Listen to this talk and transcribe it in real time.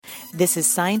This is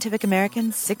Scientific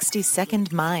American's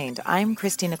 60-Second Mind. I'm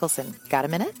Christie Nicholson. Got a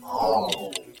minute?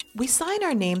 We sign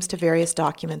our names to various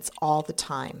documents all the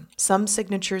time. Some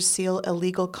signatures seal a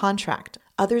legal contract.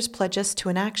 Others pledge us to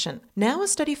an action. Now a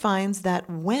study finds that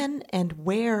when and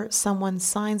where someone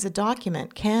signs a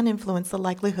document can influence the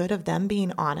likelihood of them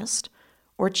being honest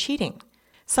or cheating.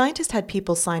 Scientists had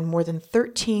people sign more than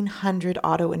 1,300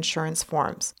 auto insurance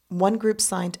forms. One group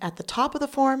signed at the top of the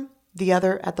form, the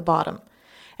other at the bottom.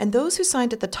 And those who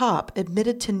signed at the top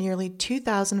admitted to nearly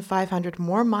 2,500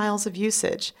 more miles of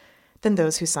usage than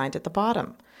those who signed at the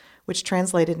bottom, which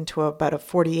translated into about a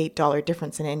 $48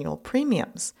 difference in annual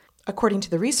premiums. According to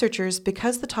the researchers,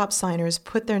 because the top signers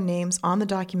put their names on the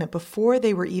document before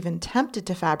they were even tempted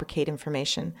to fabricate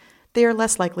information, they are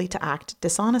less likely to act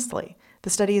dishonestly.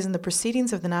 The study is in the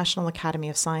Proceedings of the National Academy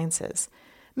of Sciences.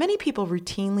 Many people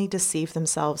routinely deceive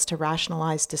themselves to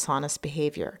rationalize dishonest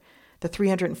behavior. The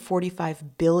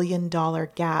 $345 billion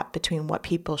gap between what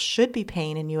people should be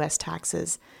paying in U.S.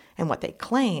 taxes and what they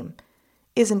claim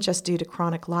isn't just due to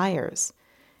chronic liars.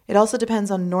 It also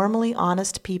depends on normally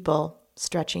honest people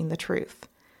stretching the truth.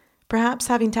 Perhaps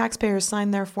having taxpayers sign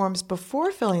their forms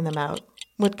before filling them out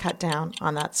would cut down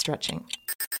on that stretching.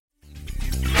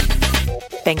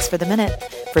 Thanks for the minute.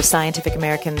 For Scientific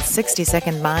American's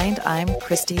 60-Second Mind, I'm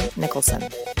Christie Nicholson.